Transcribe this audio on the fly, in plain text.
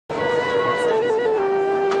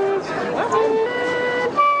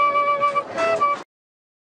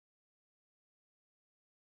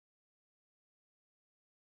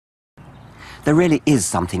There really is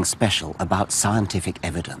something special about scientific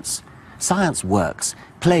evidence. Science works.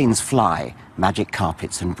 Planes fly. Magic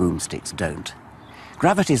carpets and broomsticks don't.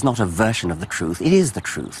 Gravity is not a version of the truth. It is the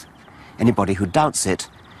truth. Anybody who doubts it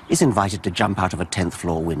is invited to jump out of a 10th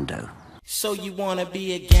floor window. So you wanna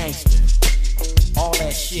be a gangster? All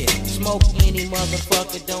that shit. Smoke any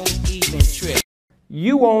motherfucker, don't even trip.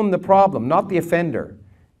 You own the problem, not the offender.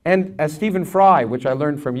 And as Stephen Fry, which I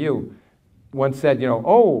learned from you, once said, you know,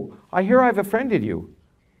 oh, I hear I've offended you.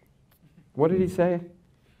 What did he say?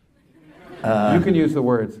 You can use the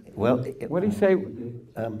words. Well, what did he say?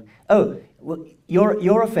 Oh, well,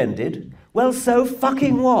 you're offended? Well, so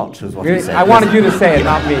fucking what, was what he said. I wanted you to say it,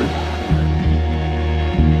 not me.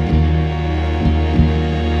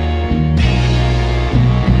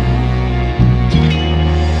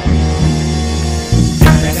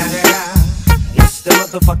 It's the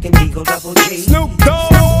motherfucking Eagle Double G. Snoop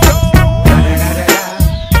Dogg.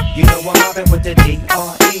 You know I'm mobbing with the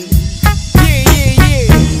D.R.E.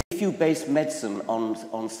 If you base medicine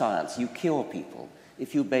on science, you cure people.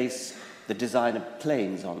 If you base the design of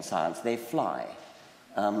planes on science, they fly.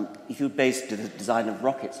 If you base the design of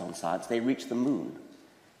rockets on science, they reach the moon.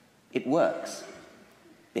 It works,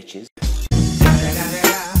 bitches.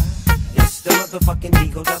 It's the motherfucking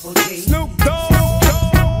Eagle Double G. Snoop Dogg.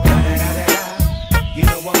 You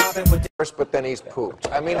know I'm mobbing with the... But then he's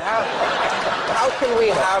pooped. I mean, how can we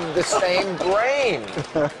have the same brain?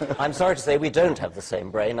 I'm sorry to say we don't have the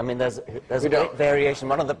same brain. I mean, there's great variation.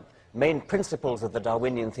 One of the main principles of the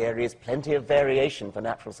Darwinian theory is plenty of variation for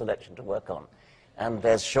natural selection to work on. And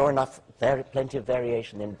there's sure enough plenty of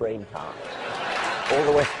variation in brain power. All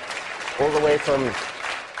the way from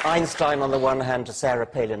Einstein on the one hand to Sarah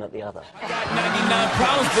Palin at the other. I got 99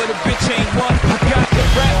 pounds, but a bitch ain't one. I got the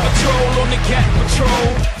rat patrol on the cat patrol.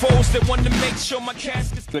 Foes that want to make sure my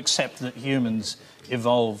casket's... To accept that humans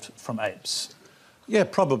evolved from apes. Yeah,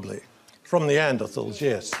 probably. From Neanderthals,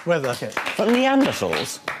 yes. Whether... From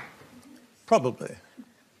Neanderthals? Probably.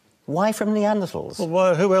 Why from Neanderthals?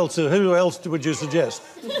 Well, who else would you suggest?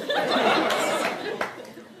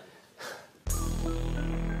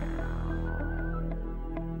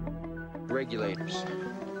 Regulators.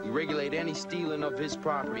 We regulate any stealing of his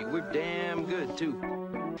property. We're damn good, too.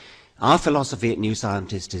 Our philosophy at New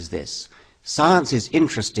Scientist is this. Science is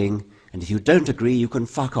interesting, and if you don't agree, you can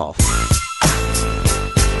fuck off.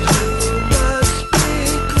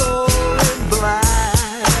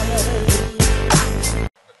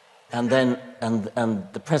 And then, and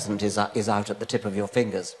the present is out at the tip of your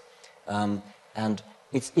fingers. And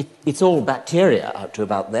it's all bacteria out to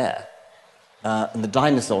about there. And the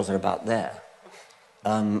dinosaurs are about there.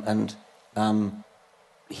 And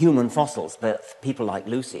human fossils, but people like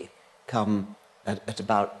Lucy, come at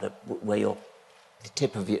about where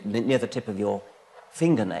near the tip of your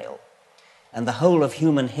fingernail. And the whole of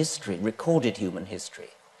human history, recorded human history,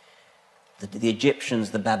 the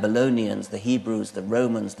Egyptians, the Babylonians, the Hebrews, the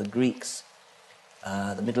Romans, the Greeks,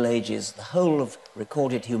 the Middle Ages, the whole of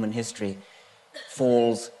recorded human history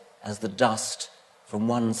falls as the dust from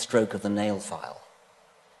one stroke of the nail file.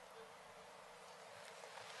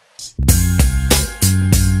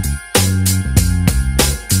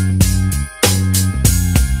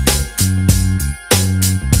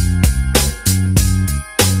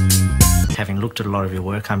 Having looked at a lot of your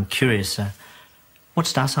work, I'm curious, what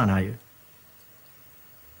star sign are you?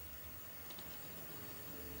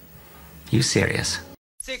 You serious?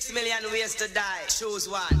 6 million ways to die. Choose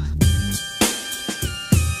one.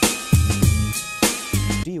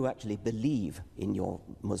 Do you actually believe in your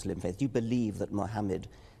Muslim faith? Do you believe that Muhammad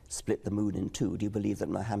split the moon in two? Do you believe that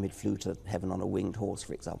Muhammad flew to heaven on a winged horse,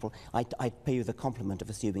 for example? I pay you the compliment of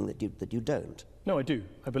assuming that you don't. No, I do.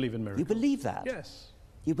 I believe in miracles. You believe that? Yes.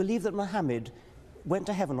 You believe that Muhammad went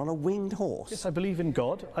to heaven on a winged horse? Yes, I believe in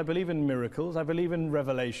God. I believe in miracles. I believe in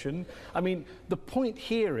revelation. I mean, the point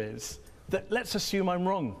here is that let's assume I'm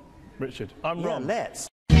wrong, Richard. I'm wrong. Let's.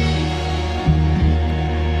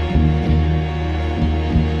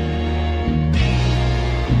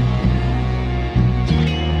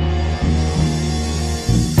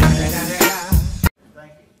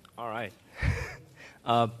 All right.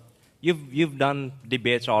 You've done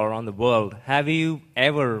debates all around the world. Have you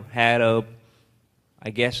ever had a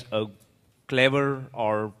clever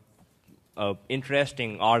or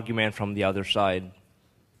interesting argument from the other side?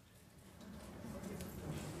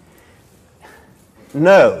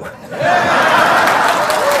 No.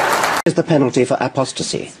 Is the penalty for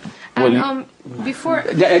apostasy? And, Before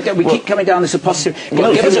we keep coming down this apostrophe. Give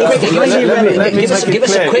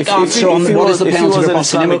us a quick answer on what is the penalty for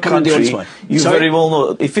apostrophe. You very well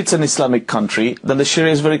know, if it's an Islamic country, then the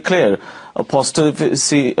Sharia is very clear. Apostrophe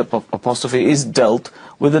is dealt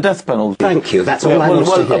with the death penalty. Thank you. That's all I want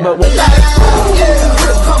to hear.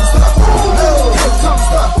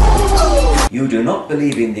 You do not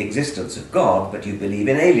believe in the existence of God, but you believe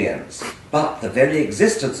in aliens. But the very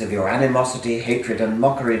existence of your animosity, hatred and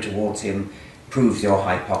mockery towards him proves your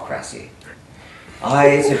hypocrisy.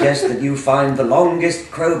 I suggest that you find the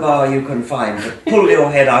longest crowbar you can find to pull your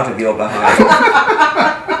head out of your behind.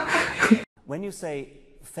 When you say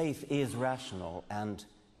faith is rational and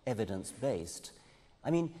evidence-based,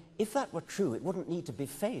 I mean, if that were true, it wouldn't need to be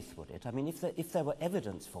faith, would it? I mean, if there were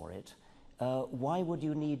evidence for it, why would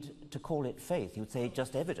you need to call it faith? You'd say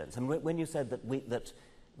just evidence. And when you said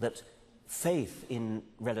that faith in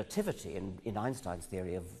relativity, in Einstein's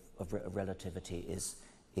theory of relativity,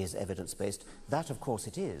 is evidence-based, that of course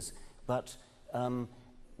it is. But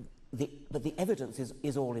the evidence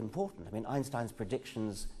is all important. I mean, Einstein's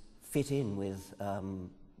predictions fit in with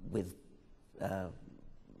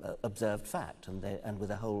observed fact and with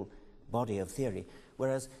a whole body of theory,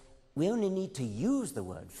 whereas we only need to use the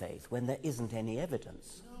word faith when there isn't any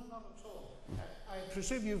evidence. No, not at all. I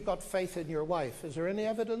presume you've got faith in your wife. Is there any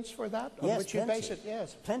evidence for that? Yes, on which you base it?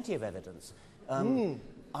 Yes, plenty of evidence.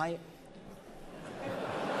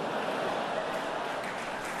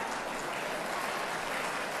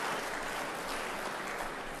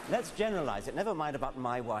 Let's generalize it. Never mind about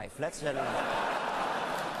my wife. Let's generalize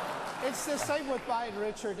it. It's the same with mine,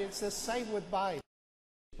 Richard. It's the same with mine.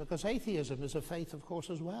 Because atheism is a faith, of course,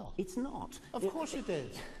 as well. It's not. Of course it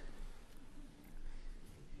is.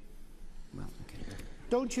 Well, okay.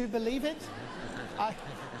 Don't you believe it?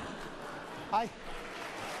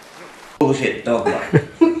 Bullshit dogma.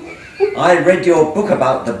 I read your book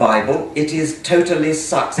about the Bible. It is totally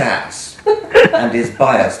sucks ass and is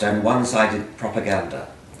biased and one-sided propaganda.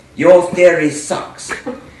 Your theory sucks.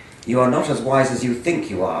 You are not as wise as you think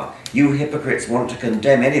you are. You hypocrites want to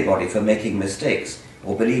condemn anybody for making mistakes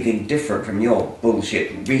or believing different from your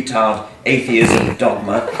bullshit, retard, atheism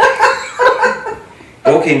dogma.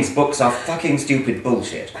 Dawkins' books are fucking stupid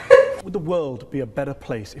bullshit. Would the world be a better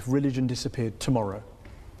place if religion disappeared tomorrow?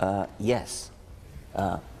 Yes.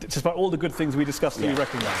 Despite all the good things we discussed, do you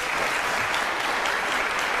recognise?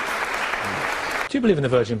 Do you believe in the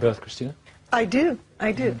virgin birth, Christina? I do.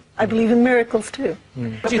 I do. I believe in miracles too.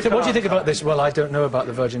 What do you think about this? Well, I don't know about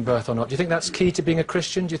the virgin birth or not. Do you think that's key to being a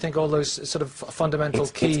Christian? Do you think all those sort of fundamental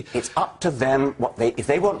key... It's up to them. If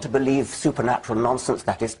they want to believe supernatural nonsense,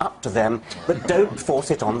 that is up to them, but don't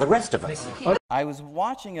force it on the rest of us. I was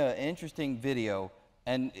watching an interesting video,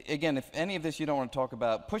 and again, if any of this you don't want to talk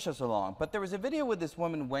about, push us along. But there was a video with this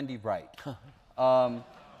woman, Wendy Wright. I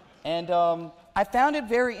found it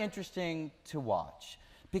very interesting to watch,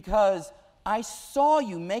 because I saw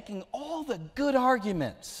you making all the good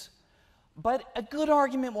arguments, but a good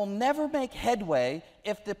argument will never make headway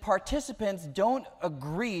if the participants don't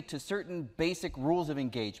agree to certain basic rules of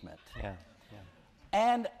engagement. Yeah.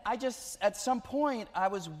 And I just, at some point, I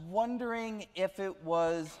was wondering if it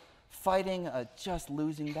was fighting a just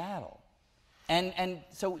losing battle. And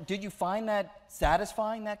so did you find that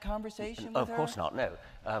satisfying, that conversation with her? Of course not, no.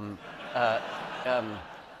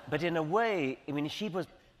 But in a way, I mean, she was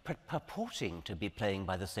purporting to be playing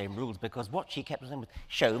by the same rules, because what she kept saying was,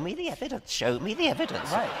 show me the evidence, show me the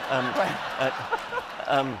evidence. Right.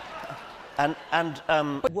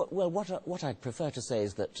 Well, what I'd prefer to say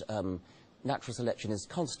is that natural selection is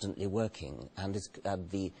constantly working, and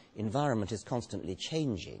the environment is constantly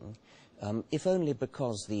changing, if only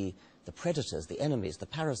because the predators, the enemies, the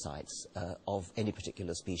parasites of any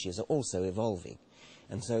particular species are also evolving.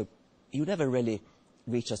 And so you never really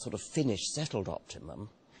reach a sort of finished, settled optimum.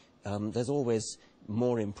 There's always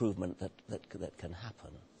more improvement that can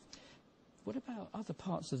happen. What about other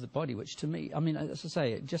parts of the body, which to me, I mean, as I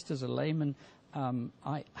say, just as a layman,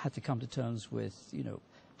 I had to come to terms with, you know,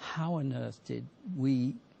 how on earth did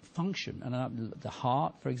we function? And the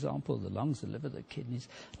heart, for example, the lungs, the liver, the kidneys,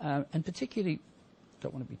 and particularly,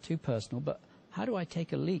 don't want to be too personal, but how do I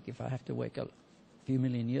take a leak if I have to wake up a few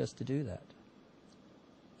million years to do that?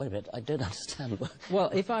 Wait a minute, I don't understand. Well,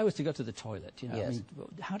 if I was to go to the toilet, you know, yes.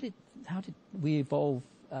 I mean, how did we evolve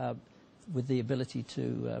with the ability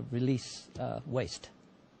to release waste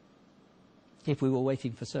if we were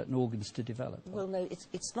waiting for certain organs to develop? Well, no,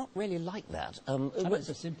 it's not really like that. I know it's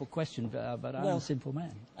a simple question, but I'm a simple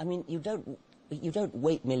man. I mean, you don't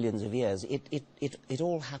wait millions of years. It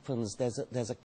all happens. There's a